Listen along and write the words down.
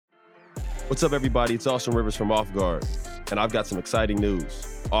What's up, everybody? It's Austin Rivers from Off Guard, and I've got some exciting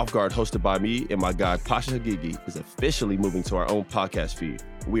news. Off Guard, hosted by me and my guy Pasha Hagigi, is officially moving to our own podcast feed.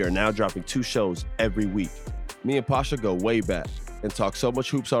 We are now dropping 2 shows every week. Me and Pasha go way back and talk so much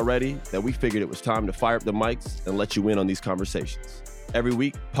hoops already that we figured it was time to fire up the mics and let you in on these conversations. Every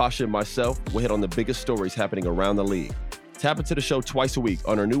week, Pasha and myself will hit on the biggest stories happening around the league. Tap into the show twice a week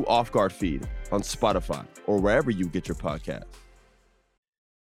on our new Off Guard feed on Spotify or wherever you get your podcasts.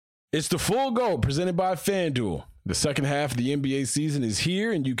 It's the Full Go presented by FanDuel. The second half of the NBA season is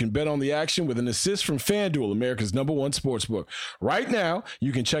here, and you can bet on the action with an assist from FanDuel, America's #1 sportsbook. Right now,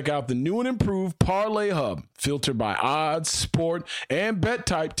 you can check out the new and improved Parlay Hub, filtered by odds, sport, and bet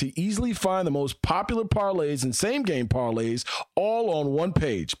type to easily find the most popular parlays and same-game parlays all on one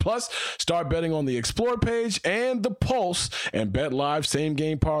page. Plus, start betting on the Explore page and the Pulse and bet live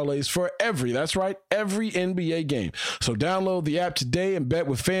same-game parlays for every NBA game. So download the app today and bet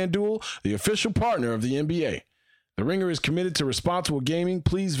with FanDuel, the official partner of the NBA. The Ringer is committed to responsible gaming.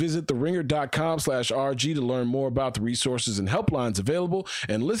 Please visit theringer.com/RG to learn more about the resources and helplines available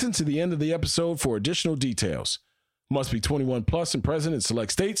and listen to the end of the episode for additional details. Must be 21 plus and present in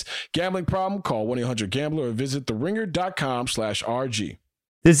select states. Gambling problem? Call 1-800-GAMBLER or visit theringer.com/RG.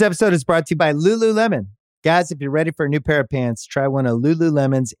 This episode is brought to you by Lululemon. Guys, if you're ready for a new pair of pants, try one of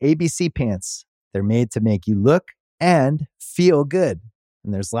Lululemon's ABC pants. They're made to make you look and feel good.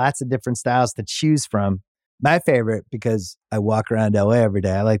 And there's lots of different styles to choose from. My favorite, because I walk around LA every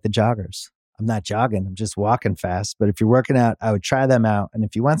day, I like the joggers. I'm not jogging, I'm just walking fast. But if you're working out, I would try them out. And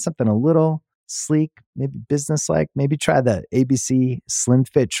if you want something a little sleek, maybe business-like, maybe try the ABC Slim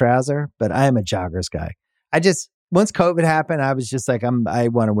Fit trouser. But I am a joggers guy. Once COVID happened, I was just like, I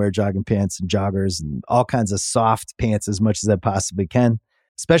want to wear jogging pants and joggers and all kinds of soft pants as much as I possibly can,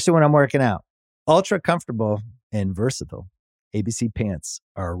 especially when I'm working out. Ultra comfortable and versatile. ABC pants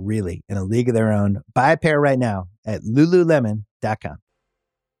are really in a league of their own. Buy a pair right now at Lululemon.com.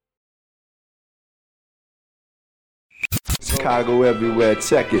 Chicago everywhere,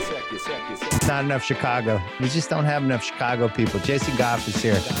 check it. Not enough Chicago. We just don't have enough Chicago people. Jason Goff is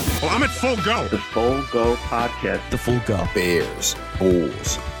here. Well, I'm at Full Go. The Full Go podcast. The Full Go. Bears,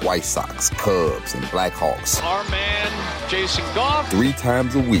 Bulls, White Sox, Cubs, and Blackhawks. Our man, Jason Goff. 3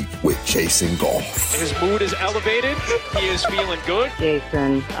 times a week with Jason Goff. His mood is elevated. He is feeling good.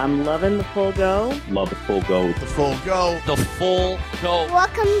 Jason, I'm loving the Full Go. Love the Full Go. The Full Go. The Full Go.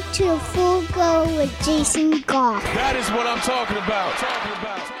 Welcome to Full Go with Jason Goff. That is what I'm talking about.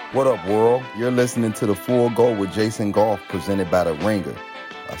 What up, world? You're listening to The Full Go with Jason Goff, presented by The Ringer,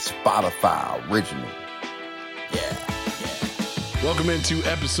 a Spotify original. Yeah. Welcome into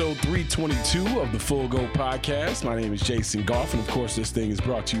episode 322 of the Full Go podcast. My name is Jason Goff, and of course, this thing is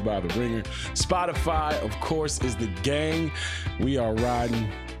brought to you by The Ringer. Spotify, of course, is the gang. We are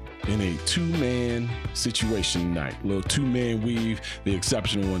riding in a 2-man situation tonight. A little 2-man weave, the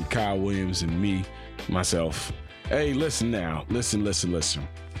exceptional one, Kyle Williams, and me, myself. Hey, listen now. Listen.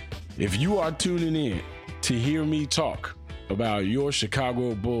 If you are tuning in to hear me talk about your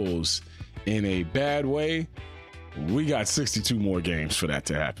Chicago Bulls in a bad way, we got 62 more games for that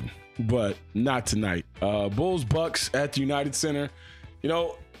to happen, but not tonight. Bulls Bucks at the United Center. You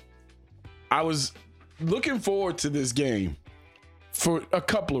know, I was looking forward to this game for a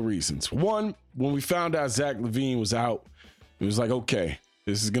couple of reasons. One, when we found out Zach LaVine was out, it was like, okay,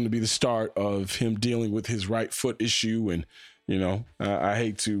 this is going to be the start of him dealing with his right foot issue. And, you know, I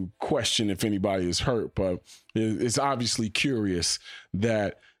hate to question if anybody is hurt, but it's obviously curious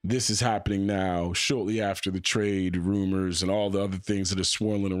that this is happening now shortly after the trade rumors and all the other things that are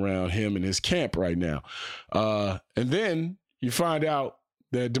swirling around him and his camp right now. And then you find out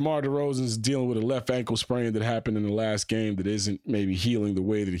that DeMar DeRozan is dealing with a left ankle sprain that happened in the last game that isn't maybe healing the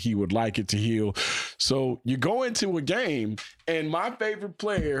way that he would like it to heal. So you go into a game, and my favorite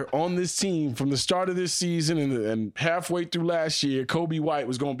player on this team from the start of this season and halfway through last year, Coby White,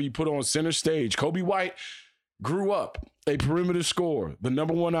 was going to be put on center stage. Coby White grew up a perimeter scorer, the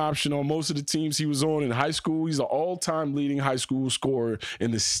 #1 option on most of the teams he was on in high school. He's an all-time leading high school scorer in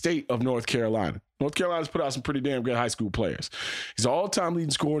the state of North Carolina. North Carolina's put out some pretty damn good high school players. He's an all-time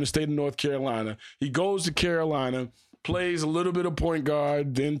leading scorer in the state of North Carolina. He goes to Carolina, plays a little bit of point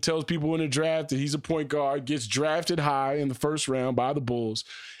guard, then tells people in the draft that he's a point guard, gets drafted high in the first round by the Bulls,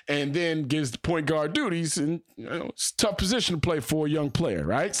 and then gives the point guard duties. And it's a tough position to play for a young player,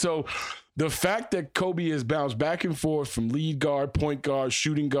 right? So the fact that Coby has bounced back and forth from lead guard, point guard,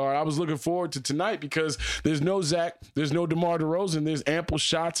 shooting guard, I was looking forward to tonight because there's no Zach, there's no DeMar DeRozan, there's ample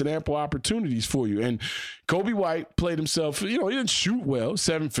shots and ample opportunities for you. And Coby White played himself, he didn't shoot well,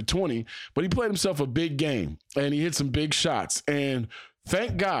 7 for 20, but he played himself a big game and he hit some big shots. And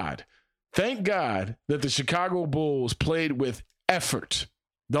thank God Thank God that the Chicago Bulls played with effort.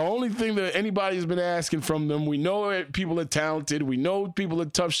 The only thing that anybody's been asking from them, we know people are talented. We know people are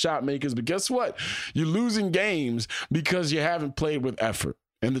tough shot makers. But guess what? You're losing games because you haven't played with effort.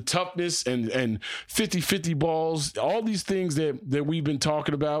 And the toughness and 50-50 balls, all these things that we've been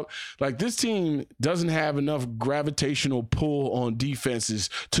talking about. Like, this team doesn't have enough gravitational pull on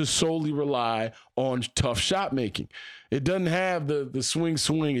defenses to solely rely on tough shot making. It doesn't have the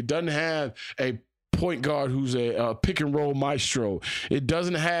swing. It doesn't have a point guard who's a pick and roll maestro. It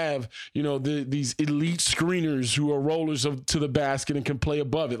doesn't have, these elite screeners who are rollers to the basket and can play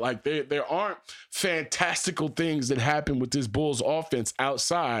above it. Like, there aren't fantastical things that happen with this Bulls offense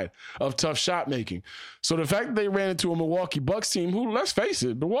outside of tough shot making. So the fact that they ran into a Milwaukee Bucks team who, let's face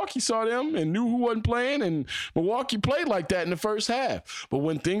it, Milwaukee saw them and knew who wasn't playing, and Milwaukee played like that in the first half. But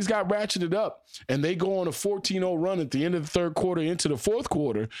when things got ratcheted up and they go on a 14-0 run at the end of the third quarter into the fourth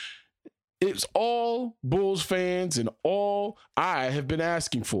quarter, it's all Bulls fans and all I have been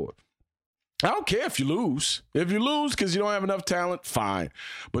asking for. I don't care if you lose. If you lose because you don't have enough talent, fine.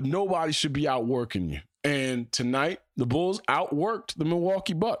 But nobody should be outworking you. And tonight, the Bulls outworked the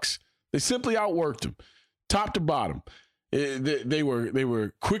Milwaukee Bucks. They simply outworked them, top to bottom. They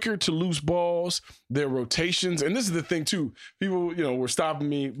were quicker to loose balls, their rotations. And this is the thing, too. People, were stopping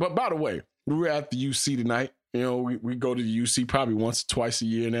me. But by the way, we were at the UC tonight. We go to the UC probably once or twice a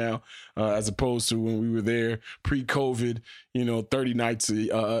year now, as opposed to when we were there pre-COVID, 30 nights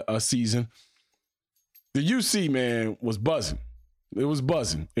a season. The UC, man, was buzzing. It was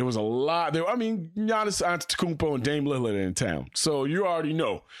buzzing. It was a lot. Giannis Antetokounmpo and Dame Lillard are in town. So you already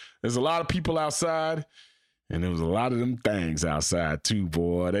know there's a lot of people outside. And there was a lot of them things outside, too,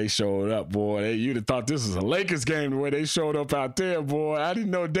 boy. They showed up, boy. You'd have thought this was a Lakers game the way they showed up out there, boy. I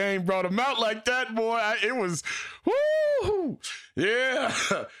didn't know Dame brought them out like that, boy. It was, woo! Yeah.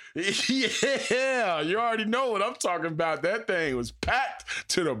 Yeah. You already know what I'm talking about. That thing was packed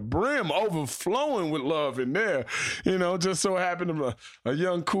to the brim, overflowing with love in there. Just so happened a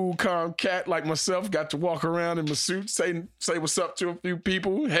young, cool, calm cat like myself got to walk around in my suit, say what's up to a few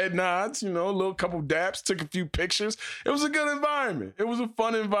people, head nods, a little couple daps, took a few pictures. It was a good environment. It was a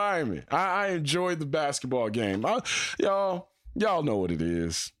fun environment. I enjoyed the basketball game. Y'all know what it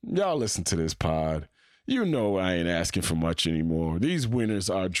is. Y'all listen to this pod. You know I ain't asking for much anymore. These winters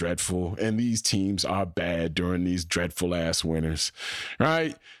are dreadful, and these teams are bad during these dreadful-ass winters,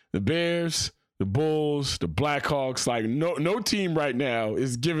 right? The Bears, the Bulls, the Blackhawks, like no team right now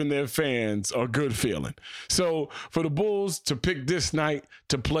is giving their fans a good feeling. So for the Bulls to pick this night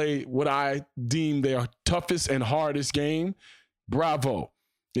to play what I deem their toughest and hardest game, bravo.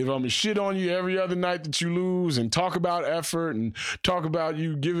 If I'm going to shit on you every other night that you lose and talk about effort and talk about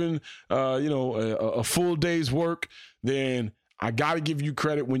you giving, a full day's work, then I got to give you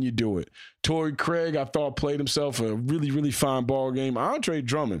credit when you do it. Torrey Craig, I thought, played himself a really, really fine ball game. Andre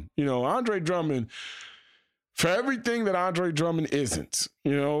Drummond, for everything that Andre Drummond isn't,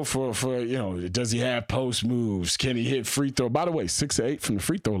 does he have post moves? Can he hit free throw? By the way, 6-8 from the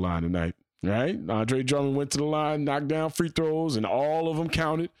free throw line tonight. Right? Andre Drummond went to the line, knocked down free throws, and all of them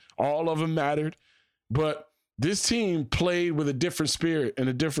counted. All of them mattered. But this team played with a different spirit and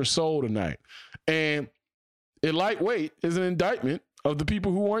a different soul tonight. And it lightweight is an indictment of the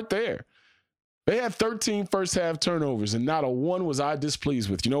people who weren't there. They had 13 first half turnovers, and not a one was I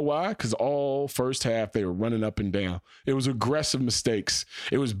displeased with. You know why? Because all first half they were running up and down. It was aggressive mistakes.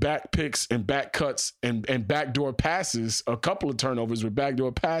 It was back picks and back cuts and backdoor passes. A couple of turnovers with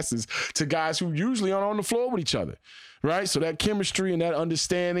backdoor passes to guys who usually aren't on the floor with each other. Right? So that chemistry and that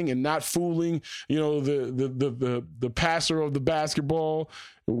understanding and not fooling, the passer of the basketball,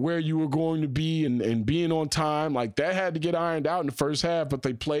 where you were going to be and being on time, like that had to get ironed out in the first half, but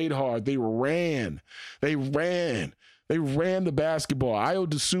they played hard. They ran the basketball. Ayo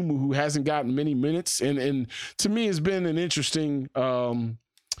Dosunmu, who hasn't gotten many minutes, and to me has been an interesting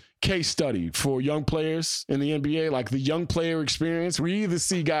case study for young players in the NBA, like the young player experience. We either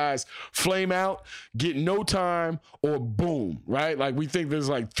see guys flame out, get no time, or boom, right? Like we think there's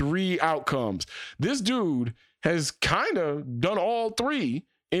like three outcomes. This dude has kind of done all three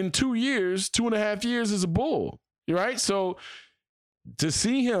in 2.5 years as a Bull, right? So to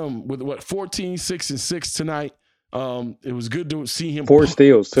see him with 14, 6, and 6 tonight, it was good to see him. 4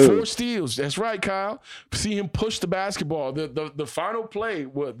 steals, too. 4 steals. That's right, Kyle. See him push the basketball. The final play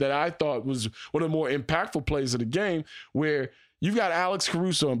that I thought was one of the more impactful plays of the game, where you've got Alex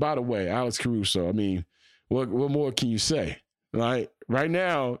Caruso. And by the way, Alex Caruso, I mean, what more can you say? Right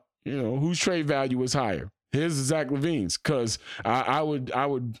now, whose trade value is higher? Here's Zach LaVine's, because I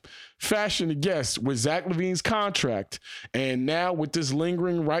would fashion a guess with Zach LaVine's contract, and now with this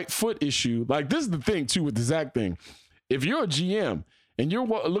lingering right foot issue. Like, this is the thing too with the Zach thing. If you're a GM and you're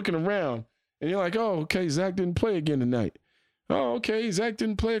looking around and you're like, oh, okay, Zach didn't play again tonight. Oh, okay, Zach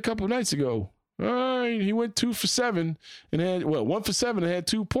didn't play a couple of nights ago. All right, he went 2 for 7 and had 1 for 7 and had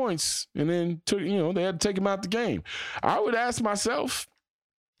 2 points, and then they had to take him out the game. I would ask myself,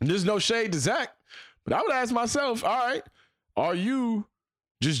 and there's no shade to Zach, but I would ask myself, all right, are you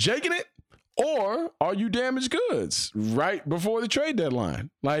just jaking it, or are you damaged goods right before the trade deadline?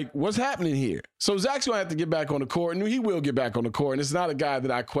 Like, what's happening here? So Zach's going to have to get back on the court, and he will get back on the court, and it's not a guy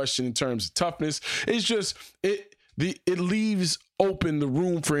that I question in terms of toughness. It's just it leaves open the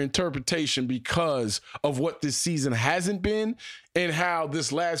room for interpretation because of what this season hasn't been and how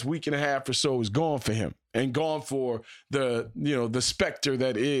this last week and a half or so is gone for him and gone for the specter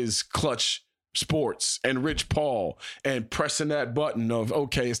that is Clutch Sports and Rich Paul and pressing that button of,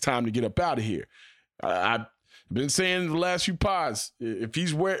 okay, it's time to get up out of here. I've been saying in the last few pods, if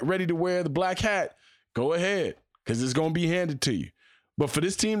he's ready to wear the black hat, go ahead, because it's going to be handed to you. But for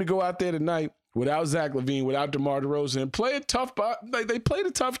this team to go out there tonight without Zach LaVine, without DeMar DeRozan, and play a tough, they played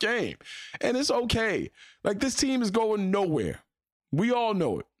a tough game, and it's okay. Like, this team is going nowhere. We all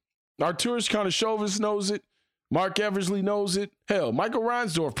know it. Arturas Karnisovas knows it. Mark Eversley knows it. Hell, Michael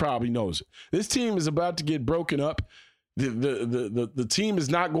Reinsdorf probably knows it. This team is about to get broken up. The team is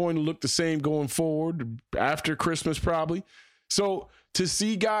not going to look the same going forward after Christmas probably. So to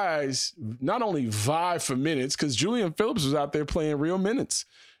see guys not only vie for minutes, because Julian Phillips was out there playing real minutes,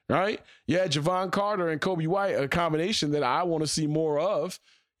 right? Yeah, Javon Carter and Kobe White, a combination that I want to see more of.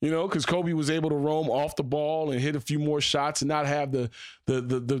 Because Kobe was able to roam off the ball and hit a few more shots and not have the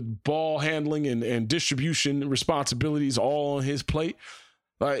ball handling and distribution responsibilities all on his plate.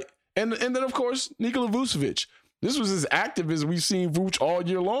 Like, and then, of course, Nikola Vucevic. This was as active as we've seen Vuce all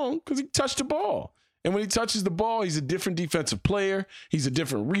year long because he touched the ball. And when he touches the ball, he's a different defensive player. He's a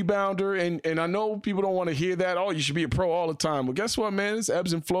different rebounder. And I know people don't want to hear that. Oh, you should be a pro all the time. Well, guess what, man? It's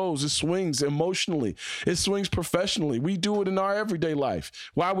ebbs and flows. It swings emotionally. It swings professionally. We do it in our everyday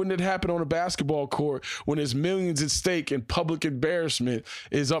life. Why wouldn't it happen on a basketball court when there's millions at stake and public embarrassment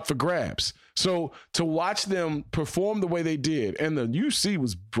is up for grabs? So to watch them perform the way they did, and the UC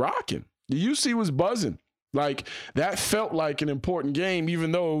was rocking. The UC was buzzing. Like, that felt like an important game,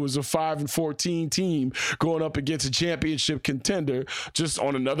 even though it was a 5-14 team going up against a championship contender just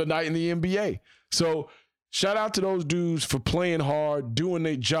on another night in the NBA. So shout out to those dudes for playing hard, doing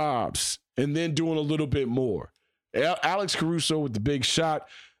their jobs, and then doing a little bit more. Alex Caruso with the big shot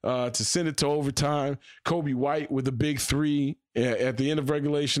to send it to overtime. Kobe White with a big 3 at the end of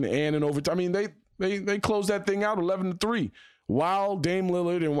regulation and in overtime. I mean, they closed that thing out 11-3. While Dame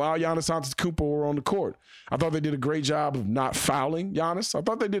Lillard and while Giannis Antetokounmpo were on the court. I thought they did a great job of not fouling Giannis. I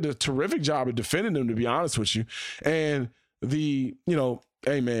thought they did a terrific job of defending him, to be honest with you. And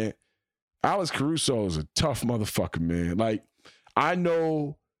hey, man, Alex Caruso is a tough motherfucker, man. Like, I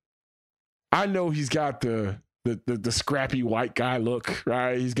know he's got the scrappy white guy look,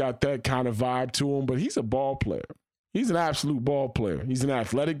 right? He's got that kind of vibe to him, but he's a ball player. He's an absolute ball player. He's an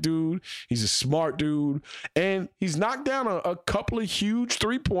athletic dude. He's a smart dude. And he's knocked down a couple of huge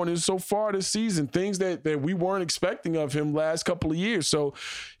three-pointers so far this season, things that we weren't expecting of him last couple of years. So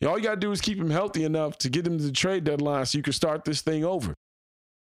all you got to do is keep him healthy enough to get him to the trade deadline so you can start this thing over.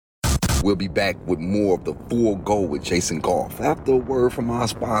 We'll be back with more of The Full Go with Jason Goff after a word from our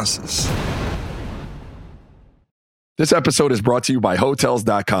sponsors. This episode is brought to you by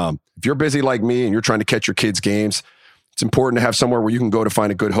Hotels.com. If you're busy like me and you're trying to catch your kids' games, it's important to have somewhere where you can go to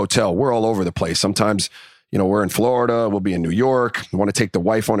find a good hotel. We're all over the place. Sometimes, we're in Florida, we'll be in New York. You want to take the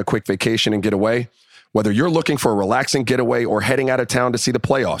wife on a quick vacation and get away? Whether you're looking for a relaxing getaway or heading out of town to see the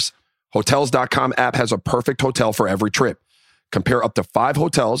playoffs, Hotels.com app has a perfect hotel for every trip. Compare up to 5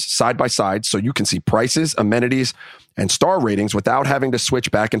 hotels side by side so you can see prices, amenities, and star ratings without having to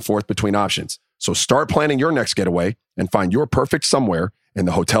switch back and forth between options. So start planning your next getaway and find your perfect somewhere in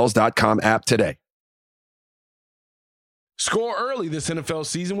the Hotels.com app today. Score early this NFL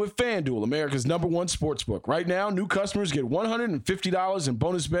season with FanDuel, America's #1 sportsbook. Right now, new customers get $150 in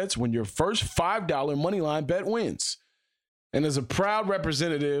bonus bets when your first $5 moneyline bet wins. And as a proud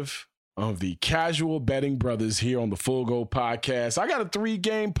representative of the Casual Betting Brothers here on the Full Go Podcast, I got a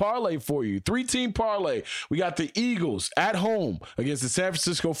 3-game parlay for you. 3-team parlay. We got the Eagles at home against the San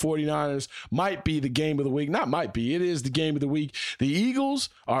Francisco 49ers. Might be the game of the week. Not might be. It is the game of the week. The Eagles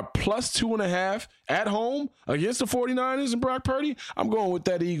are +2.5 at home against the 49ers and Brock Purdy. I'm going with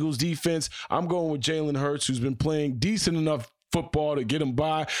that Eagles defense. I'm going with Jalen Hurts, who's been playing decent enough football to get them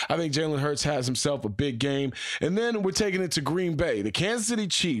by. I think Jalen Hurts has himself a big game. And then we're taking it to Green Bay. The Kansas City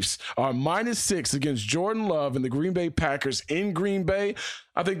Chiefs are -6 against Jordan Love and the Green Bay Packers in Green Bay.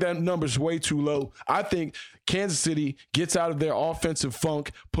 I think that number's way too low. I think Kansas City gets out of their offensive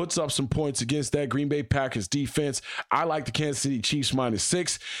funk, puts up some points against that Green Bay Packers defense. I like the Kansas City Chiefs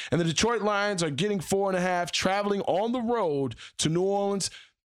 -6. And the Detroit Lions are getting 4.5, traveling on the road to New Orleans.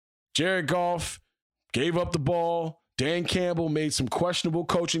 Jared Goff gave up the ball. Dan Campbell made some questionable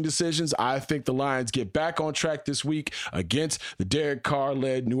coaching decisions. I think the Lions get back on track this week against the Derek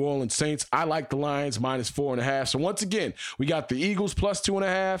Carr-led New Orleans Saints. I like the Lions -4.5. So once again, we got the Eagles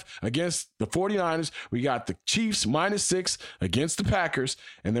 +2.5 against the 49ers. We got the Chiefs -6 against the Packers.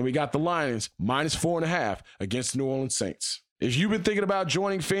 And then we got the Lions -4.5 against the New Orleans Saints. If you've been thinking about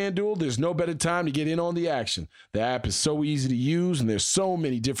joining FanDuel, there's no better time to get in on the action. The app is so easy to use, and there's so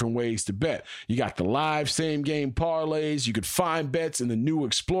many different ways to bet. You got the live same-game parlays. You could find bets in the new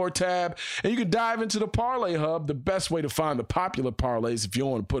Explore tab, and you can dive into the Parlay Hub, the best way to find the popular parlays if you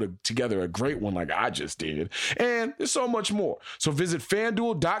want to put together a great one like I just did. And there's so much more. So visit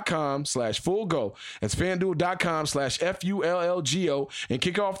FanDuel.com/fullgo. That's FanDuel.com/FULLGO and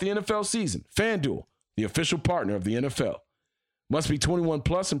kick off the NFL season. FanDuel, the official partner of the NFL. Must be 21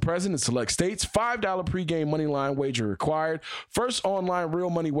 plus and present in select states. $5 pregame money line wager required. First online real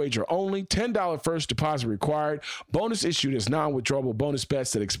money wager only. $10 first deposit required. Bonus issued as non-withdrawable bonus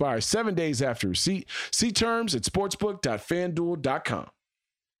bets that expire 7 days after receipt. See terms at sportsbook.fanduel.com.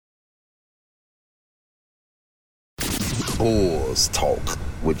 Bulls Talk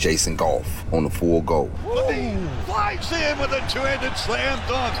with Jason Goff on the Full Go. Flies in with a two-handed slam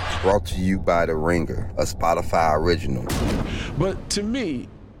dunk. Brought to you by The Ringer, a Spotify original. But to me,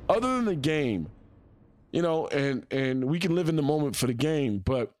 other than the game, and we can live in the moment for the game,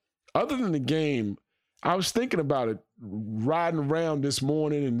 but other than the game, I was thinking about it riding around this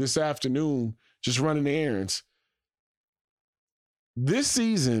morning and this afternoon, just running errands. This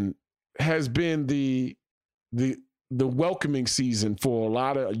season has been the welcoming season for a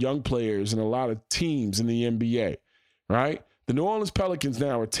lot of young players and a lot of teams in the NBA, right? The New Orleans Pelicans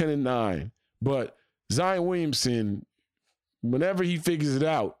now are 10-9, but Zion Williamson, whenever he figures it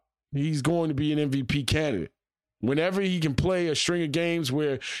out, he's going to be an MVP candidate. Whenever he can play a string of games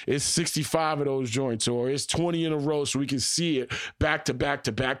where it's 65 of those joints or it's 20 in a row so we can see it back to back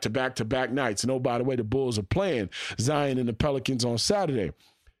to back to back to back nights. And oh, by the way, the Bulls are playing Zion and the Pelicans on Saturday.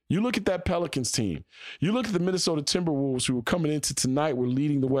 You look at that Pelicans team. You look at the Minnesota Timberwolves, who are coming into tonight, were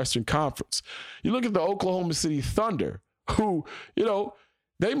leading the Western Conference. You look at the Oklahoma City Thunder, who,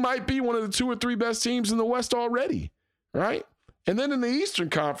 they might be one of the 2 or 3 best teams in the West already, right? And then in the Eastern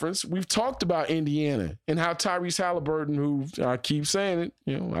Conference, we've talked about Indiana and how Tyrese Halliburton, who I keep saying it,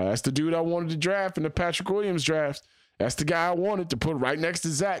 that's the dude I wanted to draft in the Patrick Williams draft. That's the guy I wanted to put right next to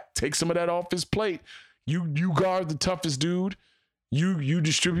Zach. Take some of that off his plate. You guard the toughest dude. You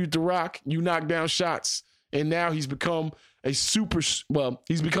distribute the rock, you knock down shots, and now he's become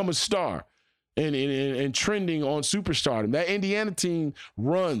he's become a star and trending on superstardom. That Indiana team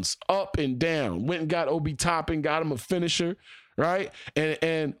runs up and down. Went and got Obi Toppin, got him a finisher, right?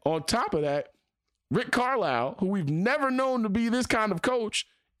 And on top of that, Rick Carlisle, who we've never known to be this kind of coach,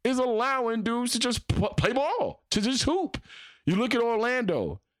 is allowing dudes to just play ball, to just hoop. You look at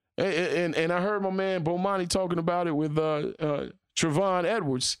Orlando, and I heard my man Bomani talking about it with Trevon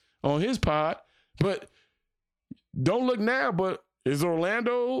Edwards on his pod, but don't look now, but is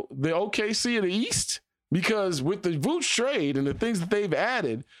Orlando the OKC of the East? Because with the Vooch trade and the things that they've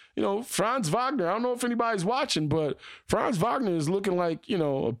added, Franz Wagner, I don't know if anybody's watching, but Franz Wagner is looking like, a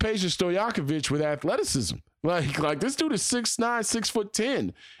Peja Stojakovic with athleticism. Like this dude is 6'9",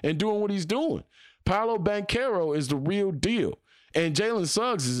 6'10", and doing what he's doing. Paolo Banchero is the real deal. And Jalen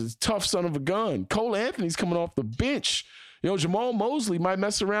Suggs is a tough son of a gun. Cole Anthony's coming off the bench. Jamal Mosley might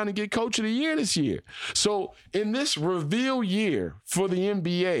mess around and get Coach of the Year this year. So in this reveal year for the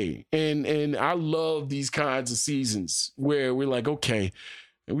NBA, and I love these kinds of seasons where we're like, okay,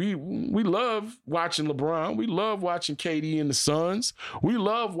 we love watching LeBron. We love watching KD and the Suns. We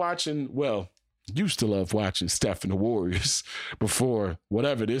love watching, used to love watching Steph and the Warriors before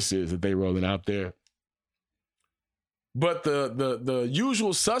whatever this is that they rolling out there. But the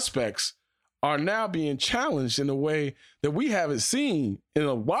usual suspects are now being challenged in a way that we haven't seen in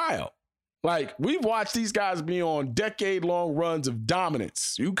a while. Like, we've watched these guys be on decade-long runs of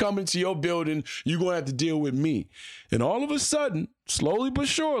dominance. You come into your building, you're going to have to deal with me. And all of a sudden, slowly but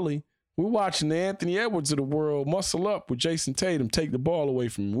surely, We're watching the Anthony Edwards of the world muscle up with Jason Tatum, take the ball away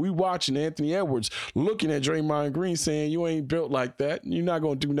from him. We're watching Anthony Edwards looking at Draymond Green saying, you ain't built like that. You're not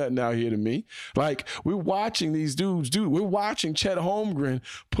going to do nothing out here to me. Like, we're watching these dudes do. We're watching Chet Holmgren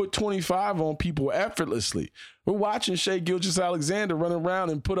put 25 on people effortlessly. We're watching Shai Gilgeous-Alexander run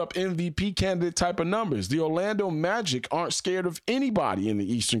around and put up MVP candidate type of numbers. The Orlando Magic aren't scared of anybody in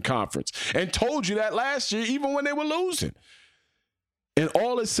the Eastern Conference, and told you that last year, even when they were losing. And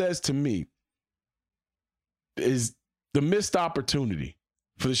all it says to me is the missed opportunity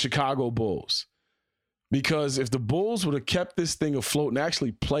for the Chicago Bulls. Because if the Bulls would have kept this thing afloat and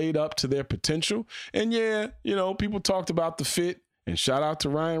actually played up to their potential, and yeah, you know, people talked about the fit, and shout out to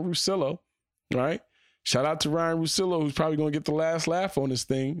Ryan Russillo, right? Shout out to Ryan Russillo, who's probably going to get the last laugh on this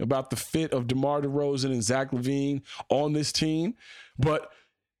thing about the fit of DeMar DeRozan and Zach LaVine on this team. But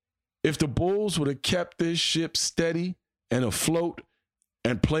if the Bulls would have kept this ship steady and afloat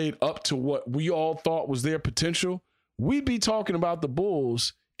and played up to what we all thought was their potential, we'd be talking about the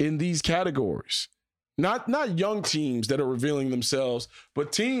Bulls in these categories. Not young teams that are revealing themselves,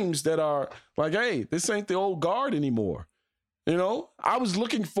 but teams that are like, hey, this ain't the old guard anymore. You know, I was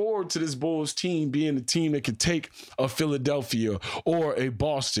looking forward to this Bulls team being the team that could take a Philadelphia or a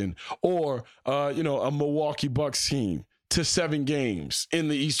Boston or, a Milwaukee Bucks team to 7 games in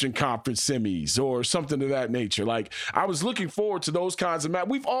the Eastern Conference semis or something of that nature. Like, I was looking forward to those kinds of matches.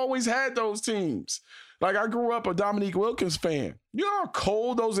 We've always had those teams. Like, I grew up a Dominique Wilkins fan. You know how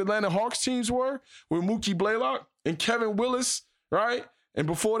cold those Atlanta Hawks teams were with Mookie Blaylock and Kevin Willis, right? And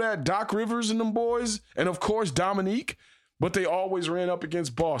before that, Doc Rivers and them boys, and of course, Dominique. But they always ran up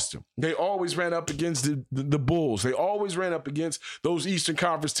against Boston. They always ran up against the Bulls. They always ran up against those Eastern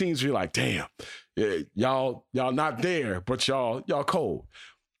Conference teams. You're like, damn, yeah, y'all not there, but y'all cold.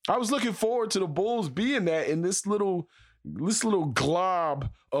 I was looking forward to the Bulls being that in this little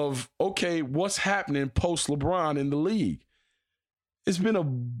glob of, okay, what's happening post LeBron in the league? It's been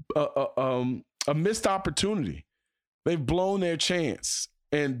a missed opportunity. They've blown their chance.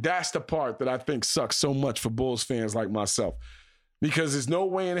 And that's the part that I think sucks so much for Bulls fans like myself. Because there's no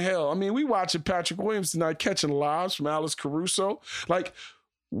way in hell. I mean, we watching Patrick Williams tonight catching lobs from Alex Caruso. Like,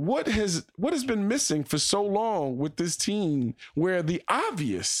 what has been missing for so long with this team where the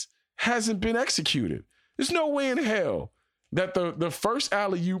obvious hasn't been executed? There's no way in hell that the first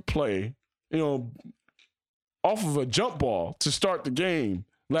alley-oop play, off of a jump ball to start the game,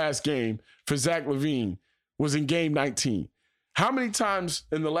 last game, for Zach LaVine was in game 19. How many times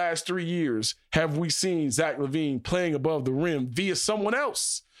in the last 3 years have we seen Zach LaVine playing above the rim via someone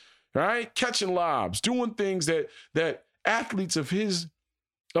else, right? Catching lobs, doing things that athletes of his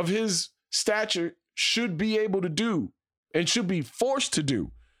stature should be able to do and should be forced to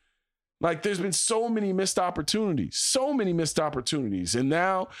do. Like, there's been so many missed opportunities. And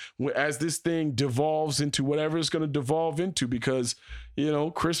now, as this thing devolves into whatever it's going to devolve into, because,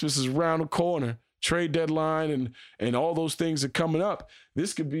 Christmas is around the corner, trade deadline and all those things are coming up,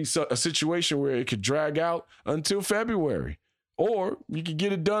 this could be a situation where it could drag out until February. Or you could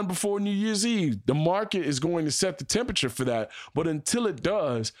get it done before New Year's Eve. The market is going to set the temperature for that. But until it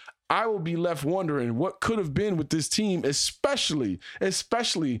does, I will be left wondering what could have been with this team, especially as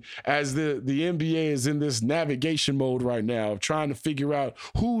the NBA is in this navigation mode right now of trying to figure out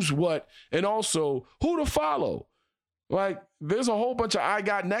who's what and also who to follow. Like, there's a whole bunch of I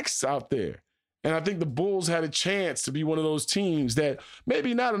got nexts out there. And I think the Bulls had a chance to be one of those teams that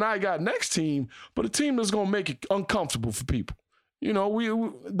maybe not an I got next team, but a team that's going to make it uncomfortable for people.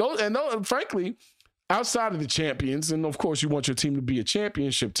 Frankly, outside of the champions, and of course you want your team to be a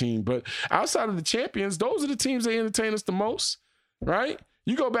championship team, but outside of the champions, those are the teams that entertain us the most, right?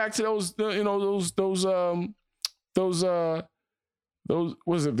 You go back to those was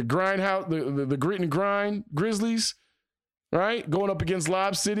it the Grindhouse, the Grit and Grind Grizzlies, right? Going up against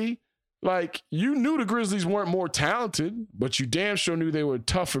Lob City. Like, you knew the Grizzlies weren't more talented, but you damn sure knew they were a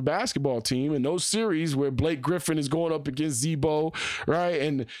tougher basketball team. And those series where Blake Griffin is going up against Zebo,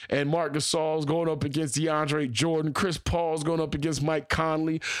 right? And Marc Gasol's going up against DeAndre Jordan. Chris Paul's going up against Mike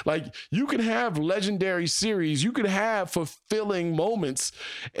Conley. Like, you can have legendary series. You could have fulfilling moments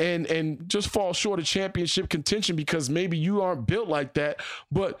and just fall short of championship contention because maybe you aren't built like that.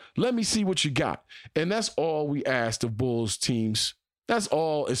 But let me see what you got. And that's all we asked of Bulls teams. That's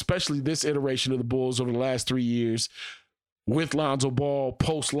all, especially this iteration of the Bulls over the last 3 years with Lonzo Ball,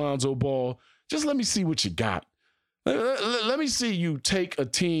 post Lonzo Ball. Just let me see what you got. Let me see you take a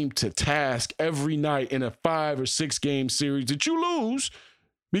team to task every night in a 5 or 6 game series that you lose,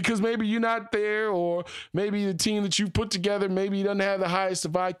 because maybe you're not there, or maybe the team that you put together maybe doesn't have the highest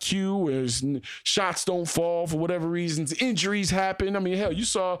of IQ, or shots don't fall for whatever reasons. Injuries happen. I mean, hell, you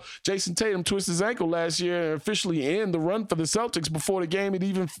saw Jason Tatum twist his ankle last year and officially end the run for the Celtics before the game had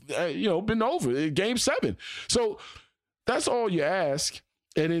even been over, Game 7. So that's all you ask.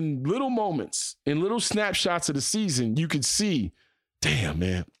 And in little moments, in little snapshots of the season, you could see, damn,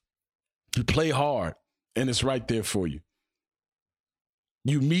 man, you play hard and it's right there for you.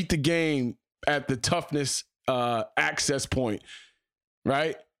 You meet the game at the toughness access point,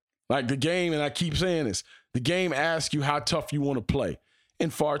 right? Like the game, and I keep saying this, the game asks you how tough you want to play.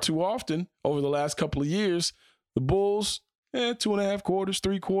 And far too often over the last couple of years, the Bulls, 2.5 quarters,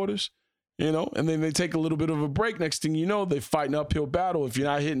 3 quarters, and then they take a little bit of a break. Next thing you know, they fight an uphill battle. If you're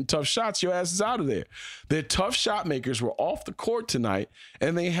not hitting tough shots, your ass is out of there. Their tough shot makers were off the court tonight,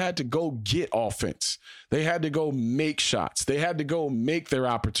 and they had to go get offense. They had to go make shots. They had to go make their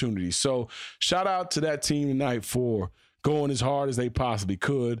opportunities. So shout out to that team tonight for going as hard as they possibly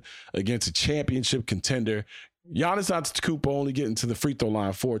could against a championship contender. Giannis Antetokounmpo only getting to the free throw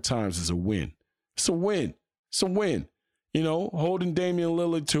line 4 times is a win. It's a win. It's a win. Holding Damian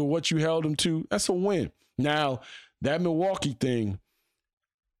Lillard to what you held him to, that's a win. Now, that Milwaukee thing,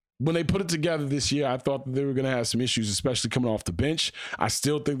 when they put it together this year, I thought that they were going to have some issues, especially coming off the bench. I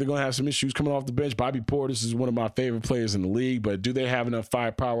still think they're going to have some issues coming off the bench. Bobby Portis is one of my favorite players in the league, but do they have enough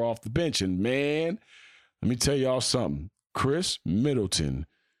firepower off the bench? And, man, let me tell y'all something. Chris Middleton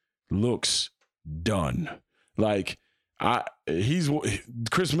looks done. Like,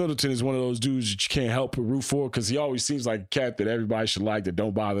 Chris Middleton is one of those dudes that you can't help but root for, because he always seems like a cat that everybody should like, that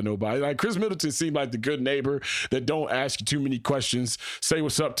don't bother nobody. Like, Chris Middleton seemed like the good neighbor that don't ask you too many questions, say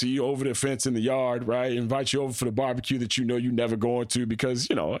what's up to you over the fence in the yard, right? Invite you over for the barbecue that you never going to, because,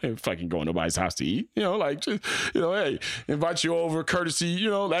 ain't fucking going to nobody's house to eat. Hey, invite you over, courtesy,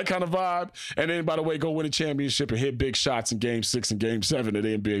 that kind of vibe. And then, by the way, go win a championship and hit big shots in Game 6 and Game 7 of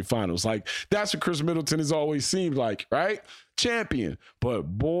the NBA Finals. Like, that's what Chris Middleton has always seemed like, right? Champion. But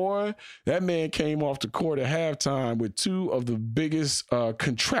boy, that man came off the court at halftime with 2 of the biggest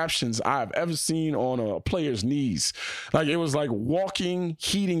contraptions I've ever seen on a player's knees. Like, it was like walking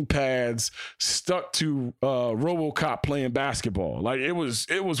heating pads stuck to RoboCop playing basketball. Like, it was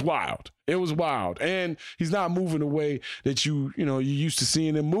wild. It was wild. And he's not moving the way that you used to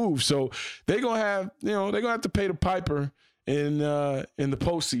seeing him move. So they're gonna have to pay the piper in the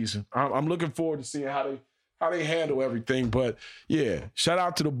postseason. I'm looking forward to seeing how they handle everything. But, yeah, shout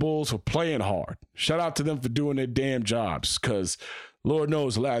out to the Bulls for playing hard. Shout out to them for doing their damn jobs, because Lord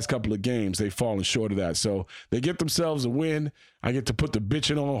knows the last couple of games they've fallen short of that. So they get themselves a win. I get to put the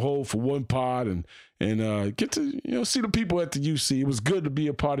bitching on hold for one pod and get to see the people at the UC. It was good to be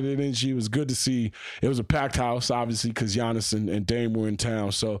a part of that energy. It was good to see. It was a packed house, obviously, because Giannis and Dame were in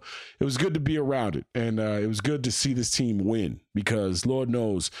town. So it was good to be around it. And it was good to see this team win, because Lord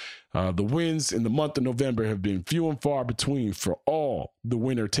knows the wins in the month of November have been few and far between for all the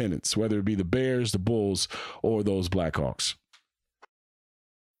winter tenants, whether it be the Bears, the Bulls, or those Blackhawks.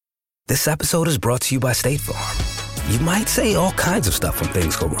 This episode is brought to you by State Farm. You might say all kinds of stuff when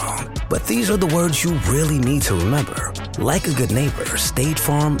things go wrong, but these are the words you really need to remember. Like a good neighbor, State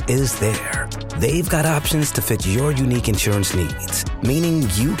Farm is there. They've got options to fit your unique insurance needs, meaning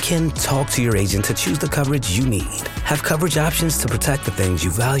you can talk to your agent to choose the coverage you need, have coverage options to protect the things you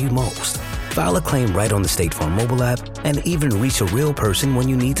value most, file a claim right on the State Farm mobile app, and even reach a real person when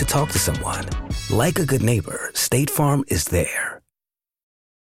you need to talk to someone. Like a good neighbor, State Farm is there.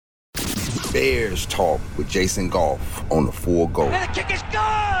 Bears Talk with Jason Goff on the Full Go. And the kick is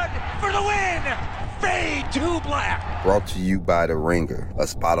good for the win. Fade to black. Brought to you by The Ringer, a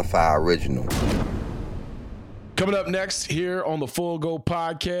Spotify original. Coming up next here on the Full Go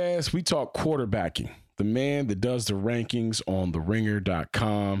podcast, we talk quarterbacking. The man that does the rankings on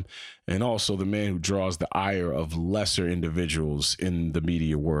theringer.com, and also the man who draws the ire of lesser individuals in the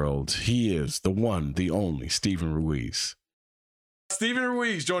media world. He is the one, the only, Steven Ruiz. Steven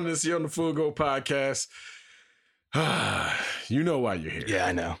Ruiz joining us here on the Full Go podcast. You know why you're here. Yeah,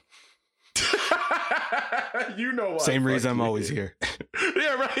 I know. You know why. Same reason I'm always here.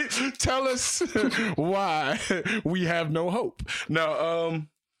 Yeah, right. Tell us why we have no hope. Now,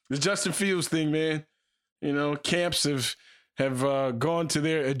 the Justin Fields thing, man. Camps have gone to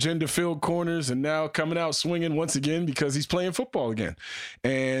their agenda-filled corners and now coming out swinging once again because he's playing football again.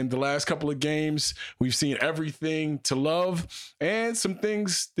 And the last couple of games, we've seen everything to love and some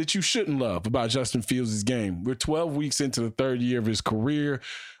things that you shouldn't love about Justin Fields' game. We're 12 weeks into the 3rd year of his career.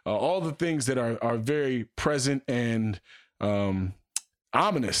 All the things that are very present and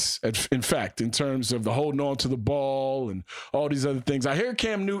ominous, in fact, in terms of the holding on to the ball and all these other things. I hear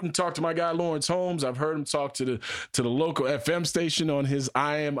Cam Newton talk to my guy Lawrence Holmes. I've heard him talk to the local FM station on his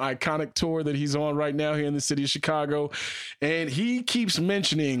I Am Iconic tour that he's on right now here in the city of Chicago. And he keeps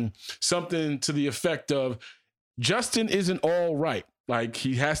mentioning something to the effect of Justin isn't all right. Like,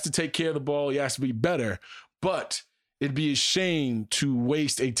 he has to take care of the ball. He has to be better. But it'd be a shame to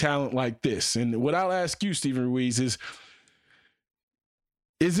waste a talent like this. And what I'll ask you, Steven Ruiz,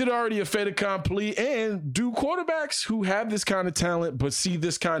 is it already a fait accompli? And do quarterbacks who have this kind of talent but see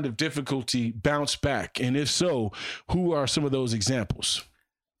this kind of difficulty bounce back? And if so, who are some of those examples?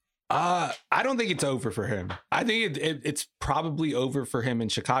 I don't think it's over for him. I think it's probably over for him in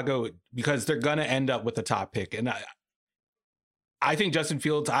Chicago because they're going to end up with the top pick. And I think Justin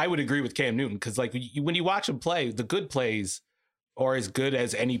Fields, I would agree with Cam Newton because like when you watch him play, the good plays are as good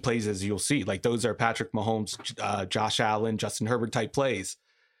as any plays as you'll see. Like those are Patrick Mahomes, Josh Allen, Justin Herbert type plays.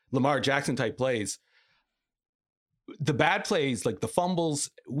 Lamar Jackson type plays. The bad plays, like the fumbles,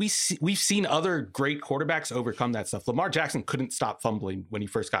 we've seen other great quarterbacks overcome that stuff. Lamar Jackson couldn't stop fumbling when he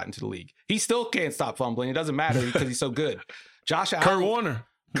first got into the league. He still can't stop fumbling. It doesn't matter because he's so good. Josh Allen.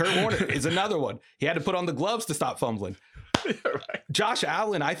 Kurt Warner is another one. He had to put on the gloves to stop fumbling. Yeah, right. Josh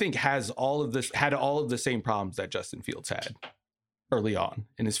Allen, I think, had all of the same problems that Justin Fields had early on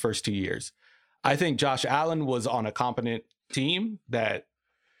in his first 2 years. I think Josh Allen was on a competent team that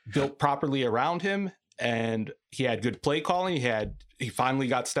built properly around him, and he had good play calling. He finally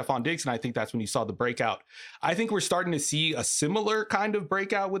got Stephon Diggs, and I think that's when you saw the breakout. I think we're starting to see a similar kind of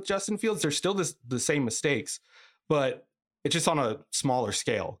breakout with Justin Fields. There's still the same mistakes, but it's just on a smaller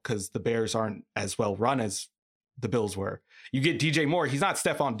scale because the Bears aren't as well run as the Bills were. You get DJ Moore. He's not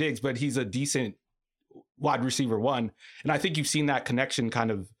Stephon Diggs, but he's a decent wide receiver one. And I think you've seen that connection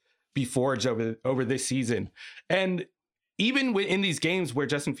kind of be forged over this season. And even in these games where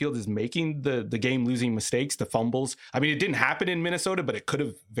Justin Fields is making the game-losing mistakes, the fumbles, I mean, it didn't happen in Minnesota, but it could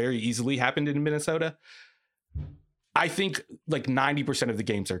have very easily happened in Minnesota. I think like 90% of the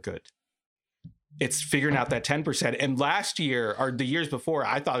games are good. It's figuring out that 10%. And last year, or the years before,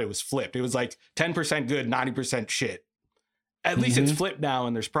 I thought it was flipped. It was like 10% good, 90% shit. At least it's flipped now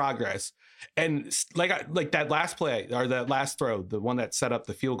and there's progress. And like that last play or that last throw, the one that set up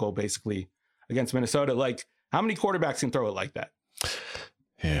the field goal basically against Minnesota, like how many quarterbacks can throw it like that?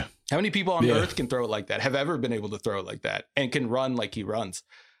 Yeah. How many people on earth can throw it like that, have ever been able to throw it like that and can run like he runs?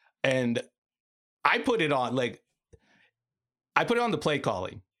 And I put it on the play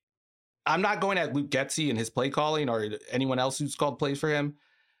calling. I'm not going at Luke Getsy and his play calling or anyone else who's called plays for him.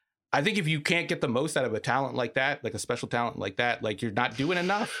 I think if you can't get the most out of a talent like that, like a special talent like that, like you're not doing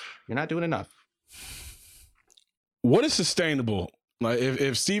enough. You're not doing enough. What is sustainable? Like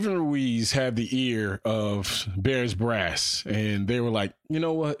if Steven Ruiz had the ear of Bears brass and they were like, you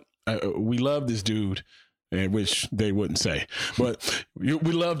know what? We love this dude, and which they wouldn't say, but we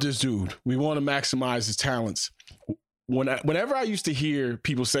love this dude. We want to maximize his talents. Whenever I used to hear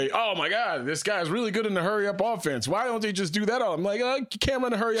people say, oh my God, this guy's really good in the hurry up offense. Why don't they just do that? I'm like, you can't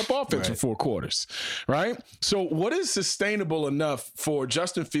run a hurry up offense for 4 quarters. Right. So what is sustainable enough for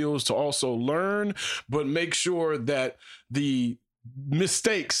Justin Fields to also learn, but make sure that the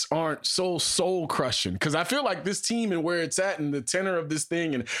mistakes aren't so soul crushing? Because I feel like this team and where it's at and the tenor of this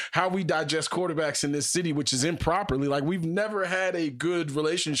thing and how we digest quarterbacks in this city, which is improperly, like we've never had a good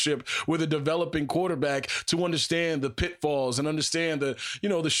relationship with a developing quarterback to understand the pitfalls and understand the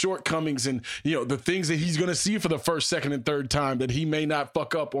shortcomings and, the things that he's going to see for the first, second, and third time that he may not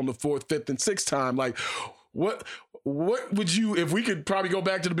fuck up on the 4th, 5th, and 6th time. Like what would you, if we could probably go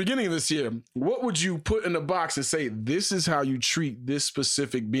back to the beginning of this year, what would you put in a box and say, this is how you treat this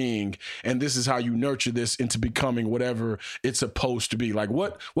specific being and this is how you nurture this into becoming whatever it's supposed to be? Like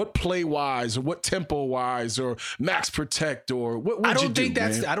what play wise or what tempo wise or max protect or what would you do?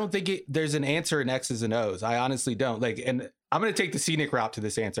 I don't think there's an answer in X's and O's. I honestly don't. And I'm going to take the scenic route to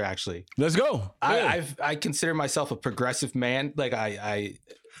this answer, actually. Let's go. I consider myself a progressive man. Like I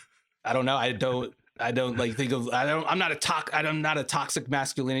don't know. I'm not a toxic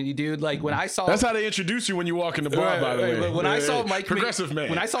masculinity dude. Like when I saw, that's how they introduce you when you walk in the bar, by the way. When I saw Mike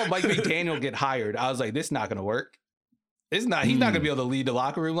McDaniel get hired, I was like, this is not going to work. He's not going to be able to lead the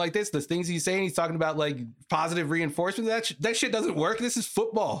locker room like this. The things he's saying, he's talking about like positive reinforcement. That shit doesn't work. This is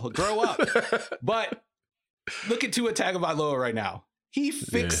football. Grow up. But look at Tua Tagovailoa right now. He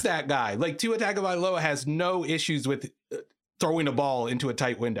fixed that guy. Like Tua Tagovailoa has no issues with throwing a ball into a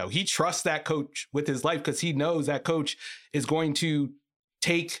tight window. He trusts that coach with his life because he knows that coach is going to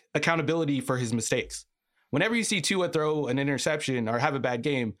take accountability for his mistakes. Whenever you see Tua throw an interception or have a bad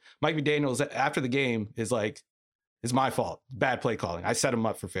game, Mike McDaniels after the game is like, It's my fault. Bad play calling. I set him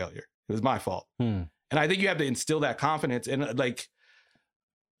up for failure. It was my fault. And I think you have to instill that confidence. And like,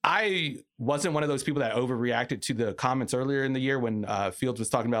 I wasn't one of those people that overreacted to the comments earlier in the year when Fields was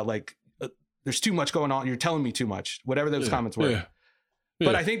talking about like, there's too much going on. You're telling me too much, whatever those comments were. Yeah.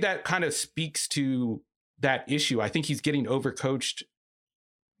 But I think that kind of speaks to that issue. I think he's getting overcoached,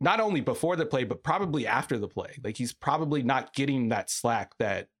 not only before the play, but probably after the play. Like he's probably not getting that slack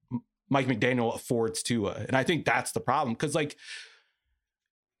that Mike McDaniel affords Tua. And I think that's the problem. Because like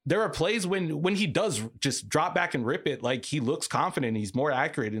there are plays when he does just drop back and rip it, like he looks confident, he's more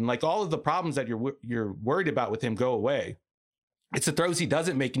accurate. And like all of the problems that you're worried about with him go away. It's the throws he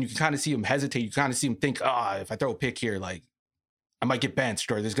doesn't make, and you can kind of see him hesitate. You kind of see him think, if I throw a pick here, like I might get benched,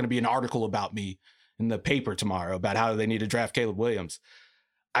 or there's going to be an article about me in the paper tomorrow about how they need to draft Caleb Williams.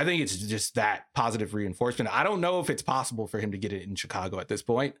 I think it's just that positive reinforcement. I don't know if it's possible for him to get it in Chicago at this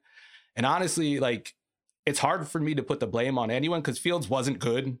point. And honestly, like it's hard for me to put the blame on anyone because Fields wasn't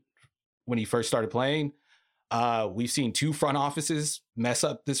good when he first started playing. We've seen 2 front offices mess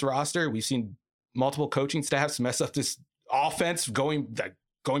up this roster. We've seen multiple coaching staffs mess up this offense going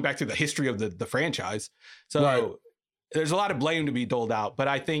back to the history of the franchise. So there's a lot of blame to be doled out, but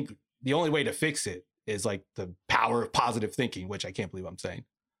I think the only way to fix it is like the power of positive thinking, which I can't believe I'm saying.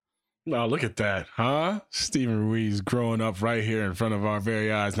 Oh, look at that, huh? Steven Ruiz growing up right here in front of our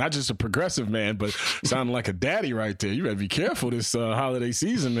very eyes. Not just a progressive man, but sounding like a daddy right there. You better be careful this holiday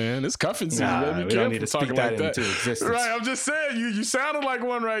season, man. It's cuffing season. We don't need to speak that into existence. Right, I'm just saying, you sounded like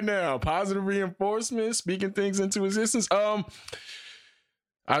one right now. Positive reinforcement, speaking things into existence. I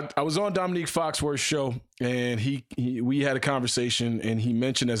was on Dominique Foxworth's show, and we had a conversation, and he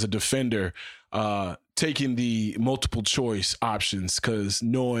mentioned as a defender taking the multiple choice options because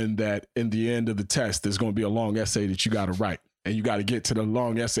knowing that in the end of the test, there's going to be a long essay that you got to write. And you got to get to the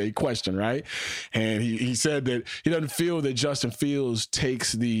long essay question, right? And he said that he doesn't feel that Justin Fields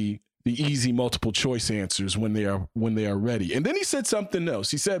takes the easy multiple choice answers when they are ready. And then he said something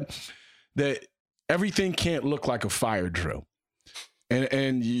else. He said that everything can't look like a fire drill.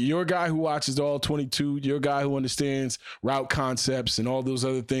 And you're a guy who watches all 22. You're a guy who understands route concepts and all those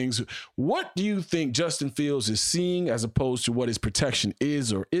other things. What do you think Justin Fields is seeing as opposed to what his protection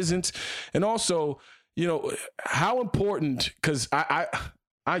is or isn't? And also, you know, how important, because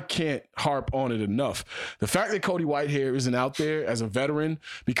I can't harp on it enough. The fact that Cody Whitehair isn't out there as a veteran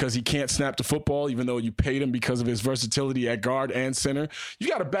because he can't snap the football, even though you paid him because of his versatility at guard and center. You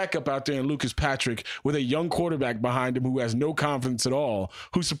got a backup out there in Lucas Patrick with a young quarterback behind him who has no confidence at all,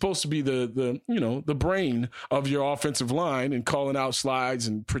 who's supposed to be the brain of your offensive line and calling out slides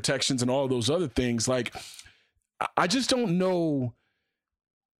and protections and all those other things. Like, I just don't know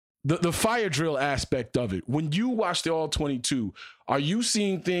the fire drill aspect of it. When you watch the All-22, are you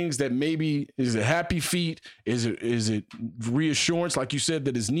seeing things that maybe is it happy feet? Is it reassurance, like you said,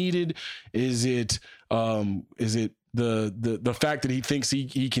 that is needed? Is it the fact that he thinks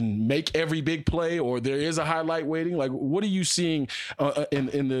he can make every big play, or there is a highlight waiting? Like, what are you seeing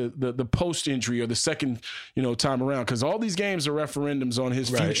in the post injury or the second time around? Because all these games are referendums on his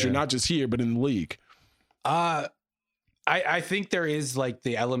future, not just here but in the league. I think there is like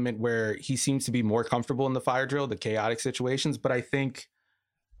the element where he seems to be more comfortable in the fire drill, the chaotic situations, but I think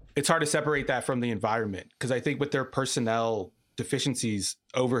it's hard to separate that from the environment, because I think with their personnel deficiencies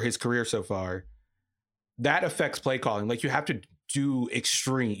over his career so far, that affects play calling. Like, you have to do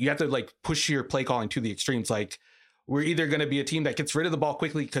extreme. You have to like push your play calling to the extremes. Like, we're either going to be a team that gets rid of the ball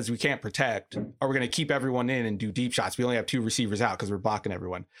quickly because we can't protect, or we're going to keep everyone in and do deep shots. We only have 2 receivers out because we're blocking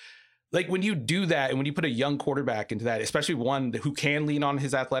everyone. Like, when you do that, and when you put a young quarterback into that, especially one who can lean on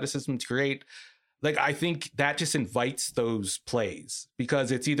his athleticism to create, like, I think that just invites those plays,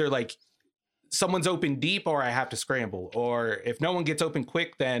 because it's either like someone's open deep or I have to scramble, or if no one gets open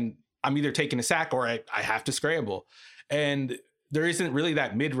quick, then I'm either taking a sack or I have to scramble. And there isn't really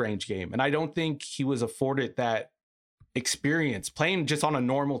that mid-range game. And I don't think he was afforded that experience playing just on a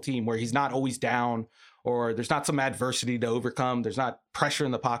normal team where he's not always down, or there's not some adversity to overcome. There's not pressure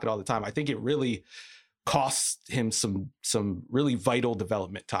in the pocket all the time. I think it really costs him some really vital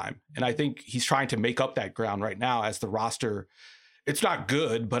development time. And I think he's trying to make up that ground right now as the roster. It's not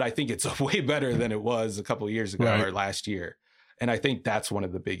good, but I think it's way better than it was a couple of years ago or last year. And I think that's one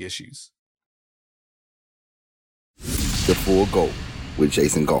of the big issues. The Full Go with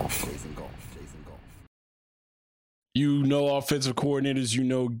Jason Goff. You know offensive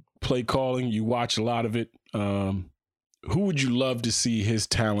coordinators, play calling, you watch a lot of it. who would you love to see his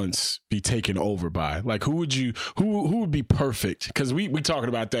talents be taken over by? Like, who would be perfect? Because we talking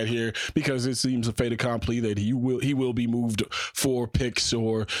about that here because it seems a fait accompli that he will be moved 4 picks,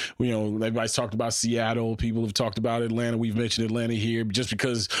 or everybody's talked about Seattle, people have talked about Atlanta, we've mentioned Atlanta here, just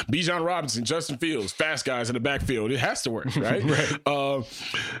because Bijan Robinson, Justin Fields, fast guys in the backfield, it has to work, right? Right.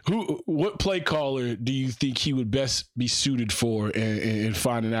 What play caller do you think he would best be suited for in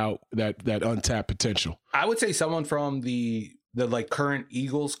finding out that untapped potential? I would say someone from the like current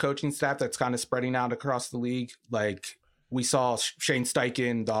Eagles coaching staff that's kind of spreading out across the league. Like we saw Shane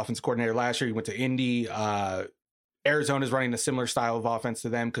Steichen, the offense coordinator last year, he went to Indy. Arizona's running a similar style of offense to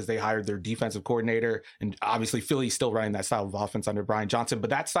them because they hired their defensive coordinator, and obviously Philly's still running that style of offense under Brian Johnson. But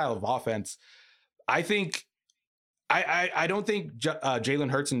that style of offense, I think, I don't think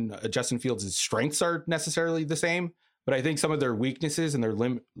Jalen Hurts and Justin Fields' strengths are necessarily the same. But I think some of their weaknesses and their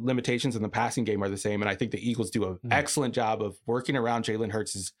limitations in the passing game are the same. And I think the Eagles do an excellent job of working around Jalen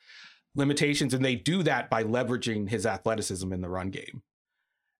Hurts' limitations. And they do that by leveraging his athleticism in the run game.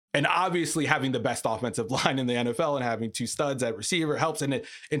 And obviously having the best offensive line in the NFL and having 2 studs at receiver helps. And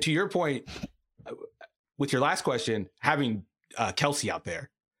to your point, with your last question, having Kelsey out there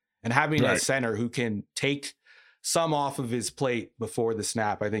and having a center who can take some off of his plate before the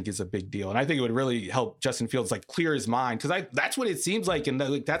snap, I think is a big deal. And I think it would really help Justin Fields like clear his mind. Cause that's what it seems like. And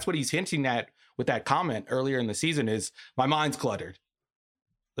that's what he's hinting at with that comment earlier in the season is my mind's cluttered.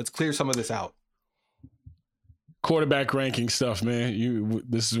 Let's clear some of this out. Quarterback ranking stuff, man.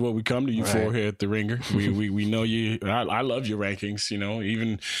 This is what we come to you for here at the Ringer. We know you. I love your rankings.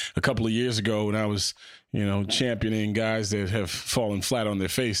 Even a couple of years ago when I was, championing guys that have fallen flat on their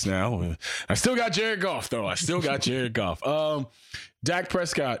face now. I still got Jared Goff, though. Dak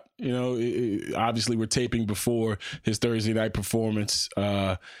Prescott, obviously we're taping before his Thursday night performance.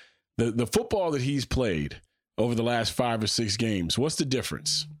 The football that he's played over the last 5 or 6 games, what's the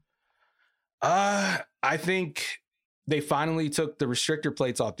difference? I think they finally took the restrictor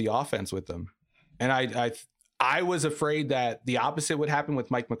plates off the offense with them. And I was afraid that the opposite would happen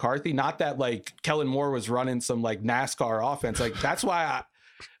with Mike McCarthy. Not that like Kellen Moore was running some like NASCAR offense. Like that's why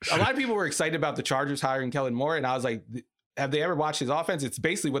a lot of people were excited about the Chargers hiring Kellen Moore. And I was like, have they ever watched his offense? It's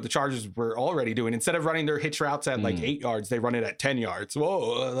basically what the Chargers were already doing. Instead of running their hitch routes at like 8 yards, they run it at 10 yards.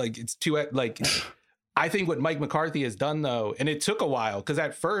 Whoa, like it's too like. I think what Mike McCarthy has done though, and it took a while because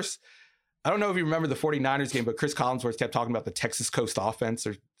at first, I don't know if you remember the 49ers game, but Chris Collinsworth kept talking about the Texas Coast offense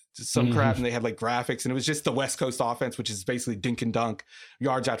or some crap, and they had like graphics, and it was just the West Coast offense, which is basically dink and dunk,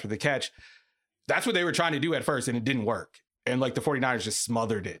 yards after the catch. That's what they were trying to do at first, and it didn't work. And like the 49ers just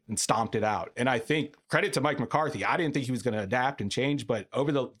smothered it and stomped it out. And I think credit to Mike McCarthy. I didn't think he was going to adapt and change, but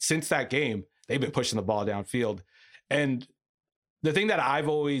since that game, they've been pushing the ball downfield. And the thing that I've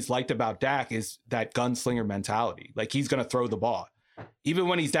always liked about Dak is that gunslinger mentality. Like he's going to throw the ball. Even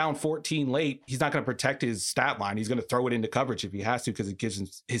when he's down 14 late, he's not going to protect his stat line. He's going to throw it into coverage if he has to because it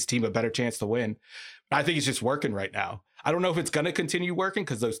gives his team a better chance to win. I think it's just working right now. I don't know if it's going to continue working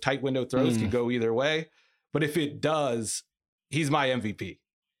because those tight window throws can go either way. But if it does, he's my MVP.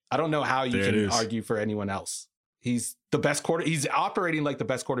 I don't know how you can argue for anyone else. He's the best He's operating like the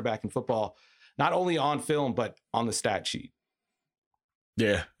best quarterback in football, not only on film, but on the stat sheet.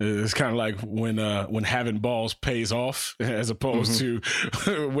 Yeah, it's kind of like when having balls pays off as opposed to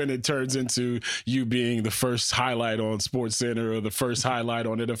when it turns into you being the first highlight on SportsCenter or the first highlight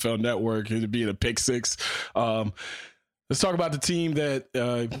on NFL Network, it being a pick six. Let's talk about the team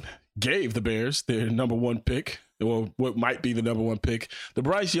that gave the Bears their number 1 pick, or what might be the number 1 pick, the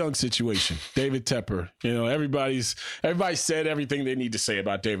Bryce Young situation. David Tepper. Everybody said everything they need to say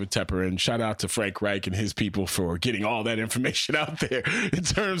about David Tepper, and shout out to Frank Reich and his people for getting all that information out there in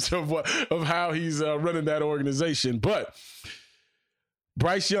terms of how he's running that organization. But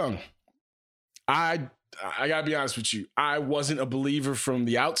Bryce Young, I gotta be honest with you, I wasn't a believer from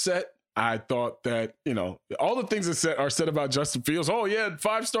the outset. I thought that, all the things that are said about Justin Fields,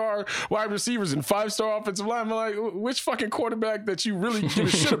 5-star wide receivers and 5-star offensive line. I'm like, which fucking quarterback that you really give a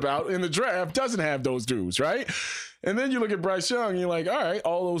shit about in the draft doesn't have those dudes, right? And then you look at Bryce Young and you're like, all right,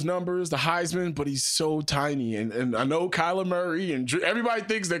 all those numbers, the Heisman, but he's so tiny. And I know Kyler Murray and everybody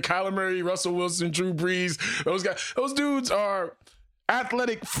thinks that Kyler Murray, Russell Wilson, Drew Brees, those dudes are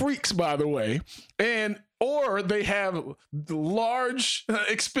athletic freaks, by the way. And or they have large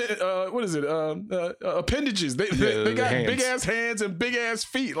appendages. They got big ass hands and big ass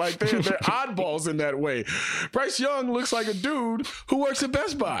feet. Like they're oddballs in that way. Bryce Young looks like a dude who works at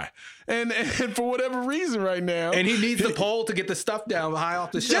Best Buy, and for whatever reason right now, and he needs the pole to get the stuff down high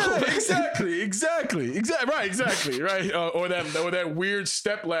off the shelf. Yeah, exactly, right. Or that weird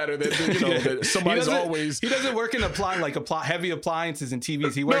step ladder that that somebody's always. He doesn't work in heavy appliances and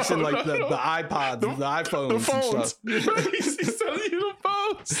TVs. He works in like the iPods, the iPhones, the phones. And stuff. He's selling you the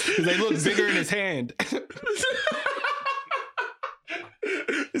phones. They look bigger in his hand.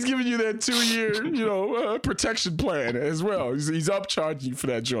 He's giving you that 2-year, protection plan as well. He's upcharging you for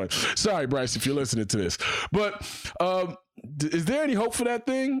that joint. Sorry, Bryce, if you're listening to this. But is there any hope for that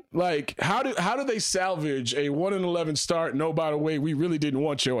thing? Like, how do they salvage a 1-11 start? No, by the way, we really didn't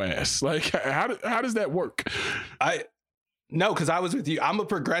want your ass. Like, how does that work? No, because I was with you. I'm a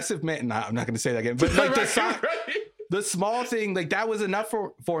progressive man. Nah, I'm not going to say that again. But like the small thing, like that was enough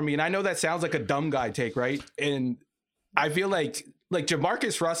for me. And I know that sounds like a dumb guy take, right? And I feel like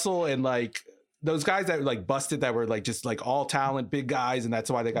Jamarcus Russell and like those guys that like busted that were like just like all talent, big guys, and that's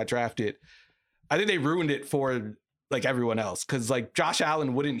why they got drafted. I think they ruined it for like everyone else because like Josh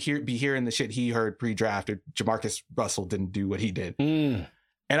Allen wouldn't be hearing the shit he heard pre-draft if Jamarcus Russell didn't do what he did. And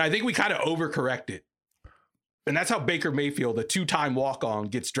I think we kind of overcorrected. And that's how Baker Mayfield, a 2-time walk-on,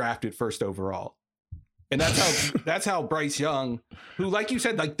 gets drafted first overall. And that's how Bryce Young, who, like you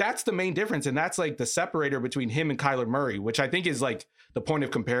said, like that's the main difference. And that's like the separator between him and Kyler Murray, which I think is like the point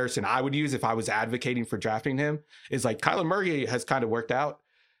of comparison I would use if I was advocating for drafting him, is like Kyler Murray has kind of worked out.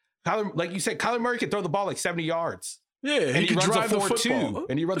 Like you said, Kyler Murray can throw the ball like 70 yards. Yeah, and he runs a 4.2.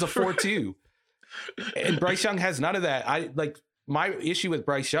 And he runs a 4.2. And Bryce Young has none of that. My issue with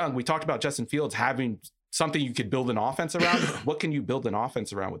Bryce Young, we talked about Justin Fields having something you could build an offense around. What can you build an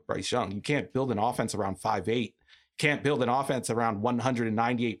offense around with Bryce Young? You can't build an offense around 5'8". You can't build an offense around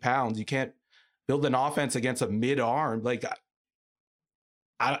 198 pounds. You can't build an offense against a mid-arm. Like,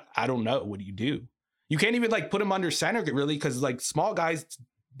 I don't know. What do you do? You can't even like put him under center really because like small guys,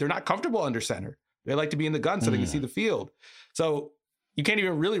 they're not comfortable under center. They like to be in the gun so they can see the field. So you can't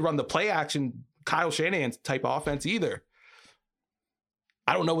even really run the play action Kyle Shanahan type offense either.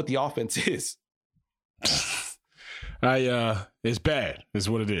 I don't know what the offense is. It's bad is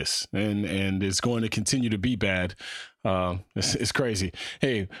what it is. And it's going to continue to be bad. It's crazy.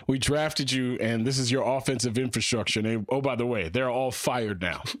 Hey, we drafted you and this is your offensive infrastructure. And by the way, they're all fired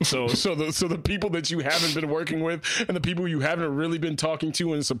now. So the people that you haven't been working with and the people you haven't really been talking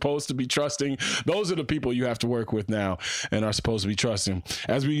to and supposed to be trusting, those are the people you have to work with now and are supposed to be trusting.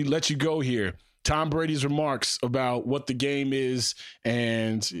 As we let you go here, Tom Brady's remarks about what the game is,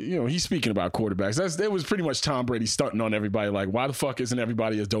 and he's speaking about quarterbacks. That was pretty much Tom Brady stunting on everybody. Like, why the fuck isn't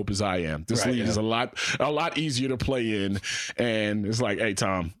everybody as dope as I am? This league is a lot easier to play in, and it's like, hey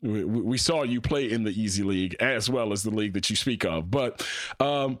Tom, we saw you play in the easy league as well as the league that you speak of. But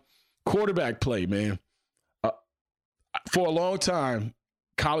quarterback play, man. For a long time,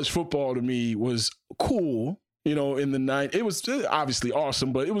 college football to me was cool. In the 90s, it was obviously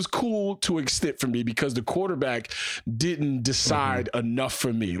awesome, but it was cool to an extent for me because the quarterback didn't decide enough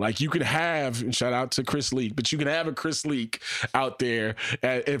for me. Like you could have, and shout out to Chris Leak, but you can have a Chris Leak out there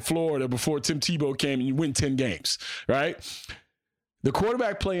at Florida before Tim Tebow came and you win 10 games, right? The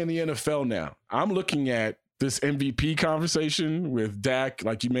quarterback play in the NFL now, I'm looking at this MVP conversation with Dak,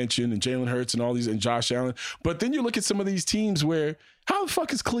 like you mentioned, and Jalen Hurts and all these, and Josh Allen. But then you look at some of these teams where, how the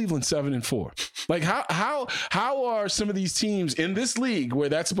fuck is Cleveland 7-4? Like how are some of these teams in this league where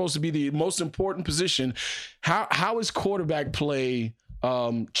that's supposed to be the most important position? How is quarterback play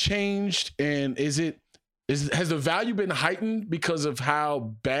changed? And has the value been heightened because of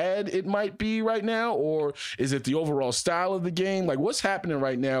how bad it might be right now? Or is it the overall style of the game? Like what's happening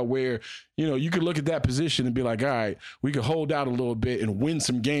right now where, you could look at that position and be like, all right, we could hold out a little bit and win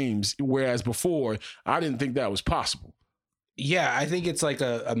some games. Whereas before, I didn't think that was possible. Yeah, I think it's like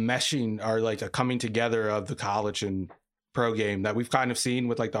a meshing or like a coming together of the college and pro game that we've kind of seen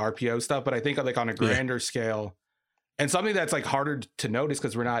with like the RPO stuff. But I think like on a grander scale and something that's like harder to notice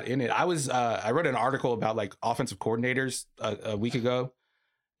because we're not in it. I wrote an article about like offensive coordinators a week ago.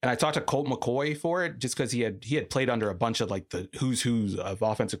 And I talked to Colt McCoy for it just because he had played under a bunch of like the who's of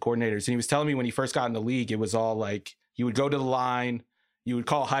offensive coordinators. And he was telling me when he first got in the league, it was all like you would go to the line, you would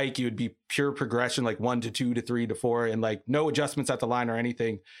call hike, you would be pure progression, like 1 to 2 to 3 to 4, and like no adjustments at the line or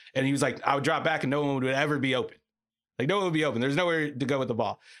anything. And he was like, I would drop back and no one would ever be open. Like no one would be open. There's nowhere to go with the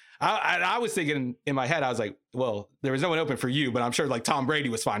ball. I was thinking in my head, I was like, well, there was no one open for you, but I'm sure like Tom Brady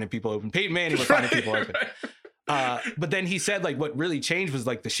was finding people open. Peyton Manning was finding people open. But then he said, like, what really changed was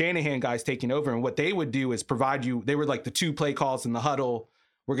like the Shanahan guys taking over, and what they would do is provide you. They were like the 2 play calls in the huddle.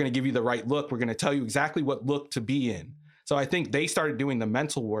 We're going to give you the right look. We're going to tell you exactly what look to be in. So I think they started doing the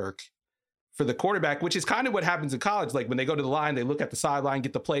mental work for the quarterback, which is kind of what happens in college. Like when they go to the line, they look at the sideline,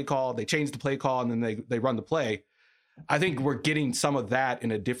 get the play call, they change the play call, and then they run the play. I think we're getting some of that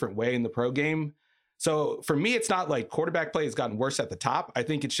in a different way in the pro game. So for me, it's not like quarterback play has gotten worse at the top. I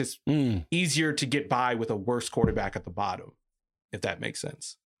think it's just easier to get by with a worse quarterback at the bottom, if that makes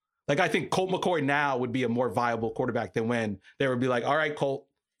sense. Like I think Colt McCoy now would be a more viable quarterback than when they would be like, all right, Colt,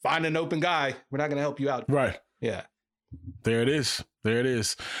 find an open guy. We're not going to help you out. Right. Yeah. There it is. There it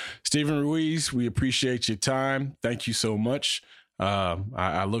is. Steven Ruiz, we appreciate your time. Thank you so much.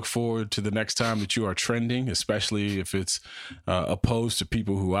 I look forward to the next time that you are trending, especially if it's opposed to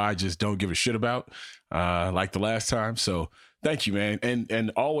people who I just don't give a shit about, like the last time. So thank you, man.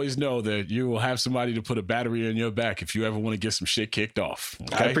 And always know that you will have somebody to put a battery in your back if you ever want to get some shit kicked off.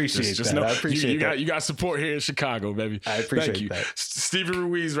 Okay? I appreciate that. Know, I appreciate that. You got support here in Chicago, baby. I appreciate Thank you. that. Steven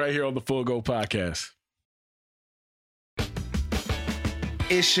Ruiz right here on the Full Go Podcast.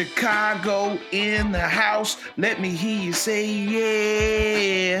 It's Chicago in the house. Let me hear you say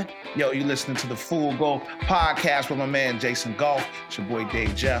yeah. Yo, you listening to the Full Go Podcast with my man Jason Goff. It's your boy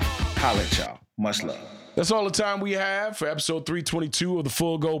Dave Jeff. Holla at y'all. Much love. That's all the time we have for episode 322 of the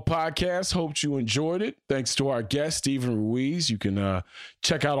Full Go Podcast. Hope you enjoyed it. Thanks to our guest, Steven Ruiz. You can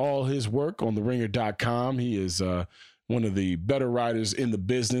check out all his work on theringer.com. He is one of the better writers in the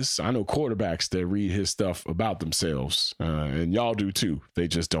business. I know quarterbacks that read his stuff about themselves, and y'all do too. They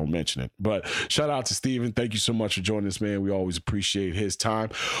just don't mention it. But shout out to Steven. Thank you so much for joining us, man. We always appreciate his time.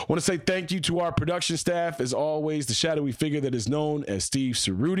 I want to say thank you to our production staff. As always, the shadowy figure that is known as Steve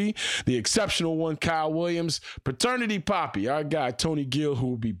Cerruti, the exceptional one, Kyle Williams, Paternity Poppy, our guy, Tony Gill, who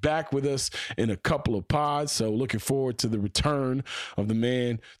will be back with us in a couple of pods. So looking forward to the return of the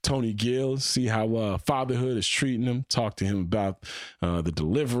man, Tony Gill, see how fatherhood is treating him, talk to him about the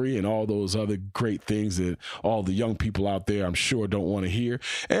delivery and all those other great things that all the young people out there, I'm sure, don't want to hear.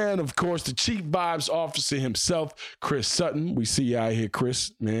 And, of course, the Chief Vibes Officer himself, Chris Sutton. We see you out here,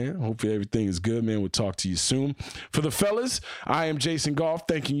 Chris, man. Hopefully everything is good, man. We'll talk to you soon. For the fellas, I am Jason Goff.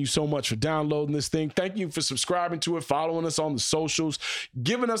 Thanking you so much for downloading this thing. Thank you for subscribing to it, following us on the socials,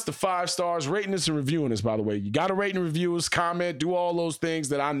 giving us the 5 stars, rating us and reviewing us, by the way. You got to rate and review us, comment, do all those things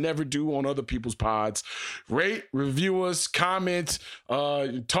that I never do on other people's pods. Rate, review us, comment,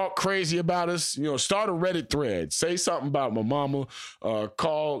 talk crazy about us, start a Reddit thread, say something about my mama,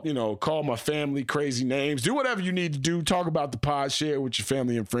 call my family crazy names, do whatever you need to do, talk about the pod, share it with your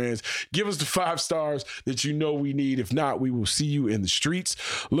family and friends, give us the 5 stars that we need. If not, we will see you in the streets.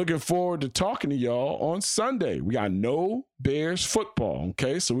 Looking forward to talking to y'all on Sunday. We got no Bears football,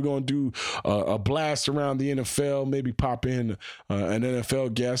 okay? So we're going to do a blast around the NFL, maybe pop in an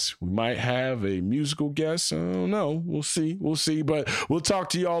NFL guest. We might have a musical guest. I don't know. We'll see. But we'll talk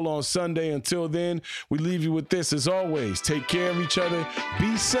to y'all on Sunday. Until then, we leave you with this. As always, take care of each other,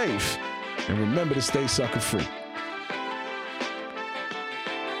 be safe, and remember to stay sucker free.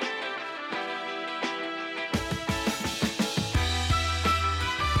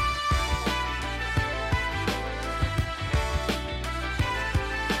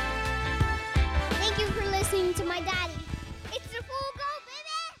 To my daddy. It's the Full Go,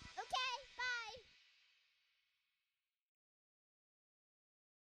 baby! Okay, bye.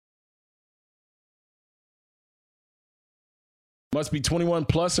 Must be 21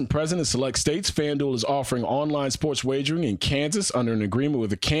 plus and present in select states. FanDuel is offering online sports wagering in Kansas under an agreement with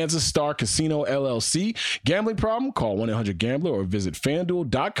the Kansas Star Casino LLC. Gambling problem? Call 1-800-GAMBLER or visit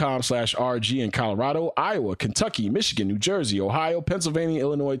FanDuel.com/RG in Colorado, Iowa, Kentucky, Michigan, New Jersey, Ohio, Pennsylvania,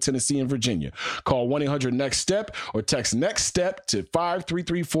 Illinois, Tennessee, and Virginia. Call 1-800-NEXT-STEP or text NEXT STEP to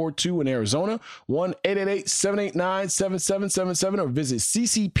 53342 in Arizona, 1-888-789-7777 or visit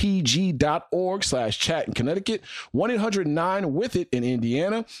ccpg.org/chat in Connecticut, 1-800-9 with it in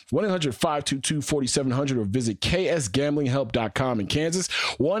Indiana, 1-800-522-4700 or visit ksgamblinghelp.com in Kansas,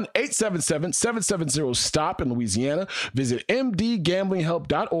 1-877-770-STOP in Louisiana, visit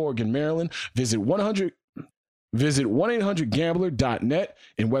mdgamblinghelp.org in Maryland, visit 1-800-GAMBLER.net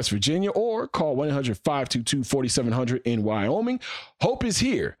in West Virginia or call 1-800-522-4700 in Wyoming. Hope is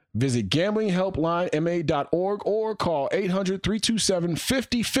here. Visit gamblinghelplinema.org or call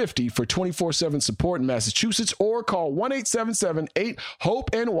 800-327-5050 for 24/7 support in Massachusetts or call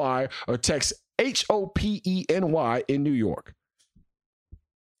 1-877-8-HOPE-NY or text HOPENY in New York.